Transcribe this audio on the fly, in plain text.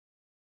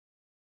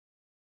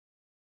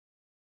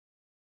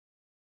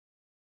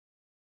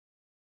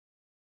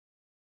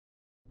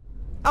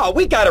Oh,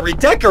 we gotta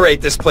redecorate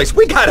this place.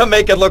 We gotta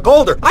make it look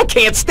older. I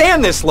can't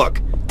stand this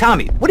look.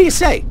 Tommy, what do you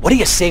say? What do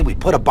you say we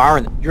put a bar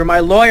in the... You're my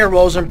lawyer,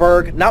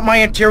 Rosenberg, not my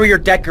interior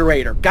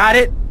decorator. Got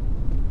it?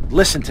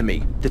 Listen to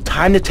me. The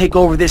time to take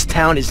over this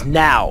town is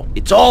now.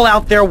 It's all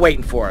out there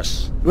waiting for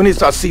us. We need to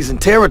start seizing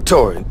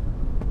territory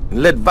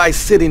and let Vice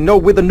City know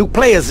we're the new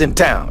players in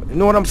town. You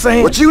know what I'm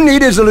saying? What you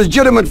need is a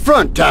legitimate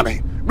front,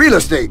 Tommy. Real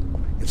estate.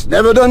 It's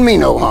never done me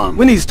no harm.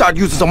 We need to start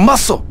using some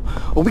muscle,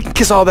 or we can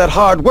kiss all that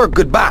hard work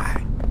goodbye.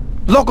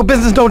 Local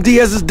business know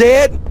Diaz is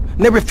dead, and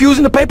they're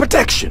refusing to pay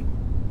protection.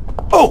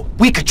 Oh,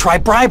 we could try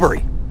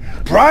bribery.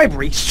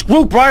 Bribery?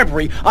 Screw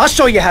bribery. I'll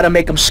show you how to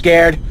make them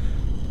scared.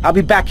 I'll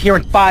be back here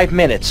in 5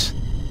 minutes.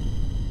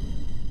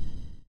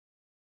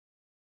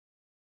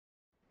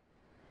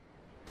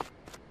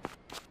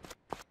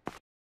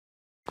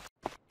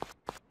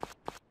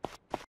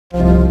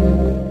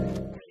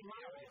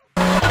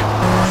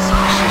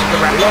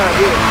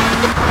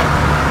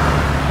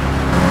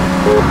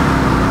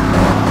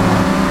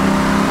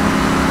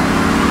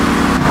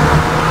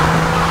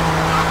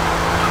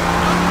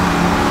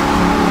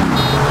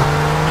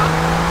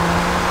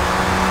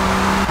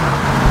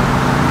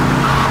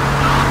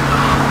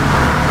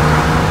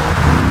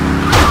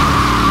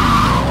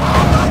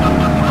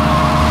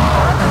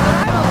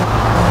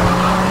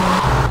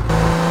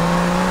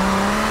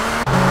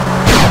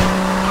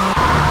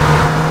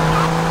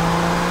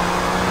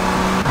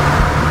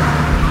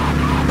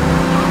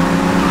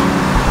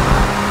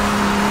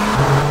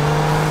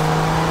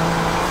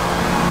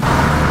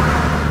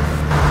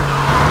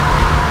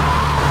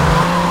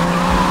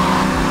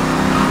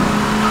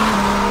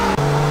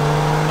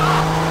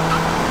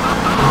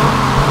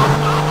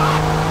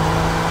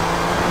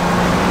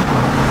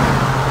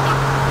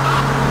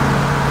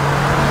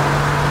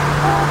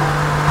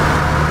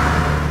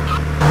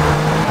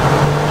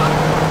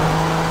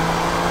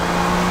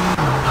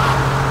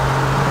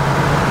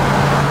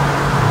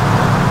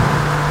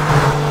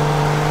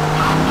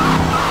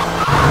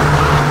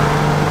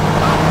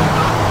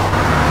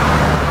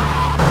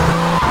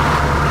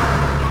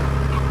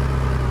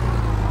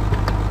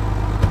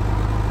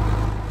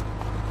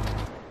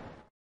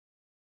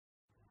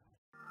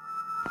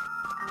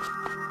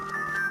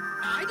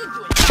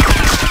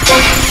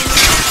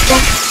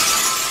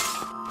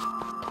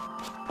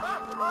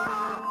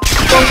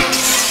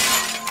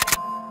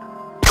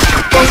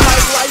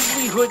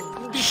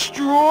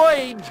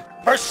 Destroyed!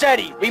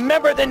 Vercetti,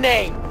 remember the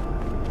name!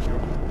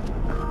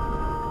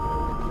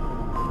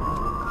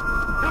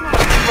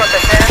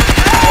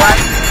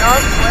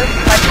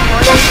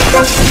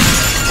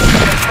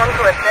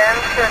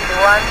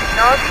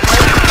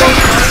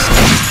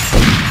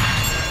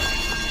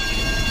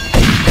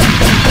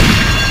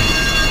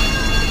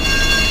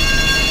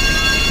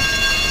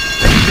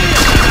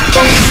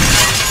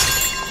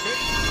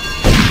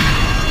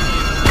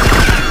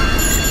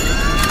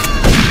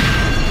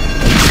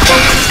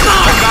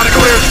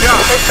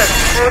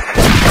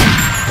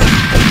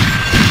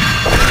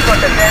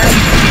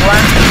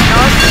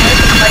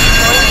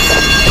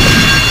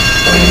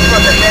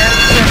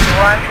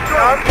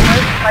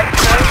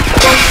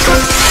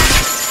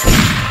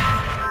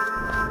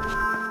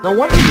 No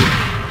wonder you...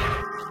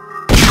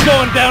 It's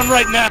going down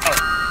right now!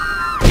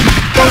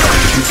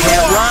 You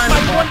can't run! My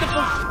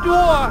wonderful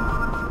store!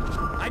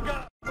 I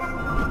got...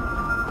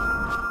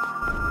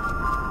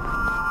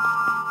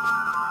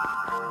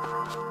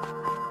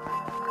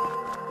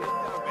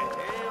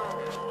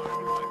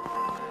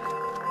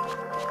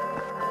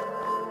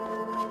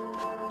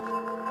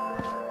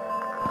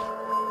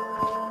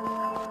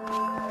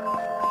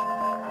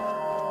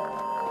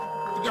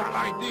 You got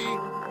ID?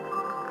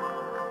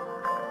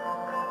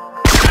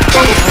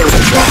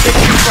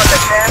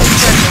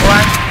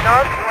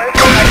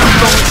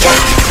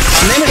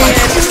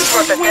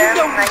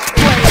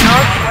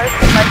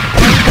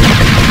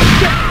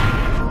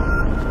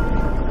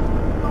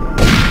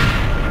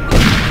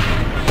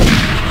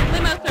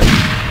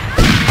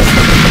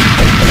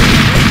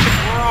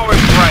 We're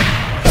always right.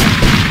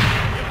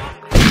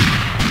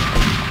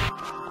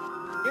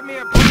 Give me a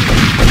break.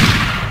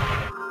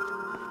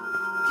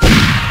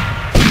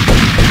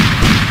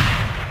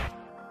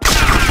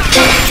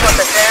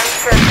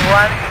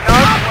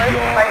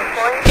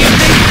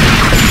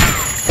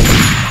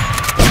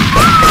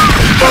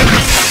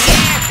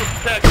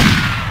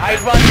 I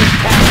run this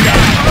town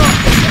down.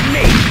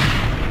 Me.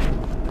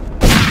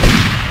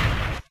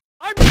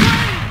 I'm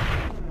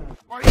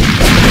ready!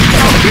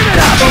 Give it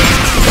up!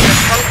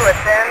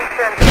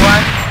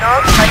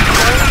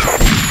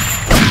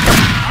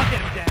 I'll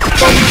get him down.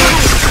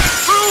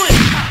 Ruin!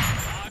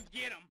 I'll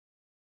get him.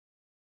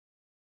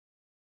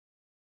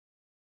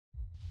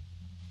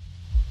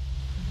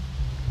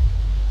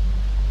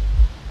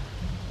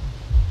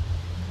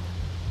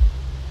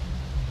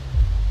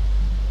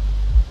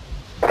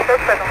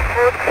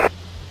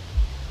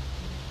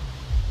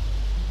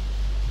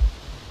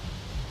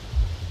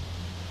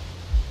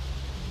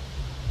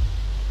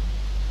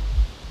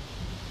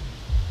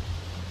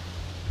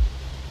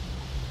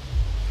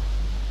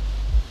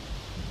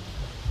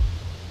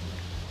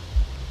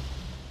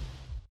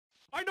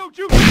 Don't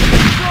you get me,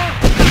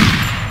 son!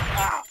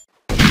 Ah!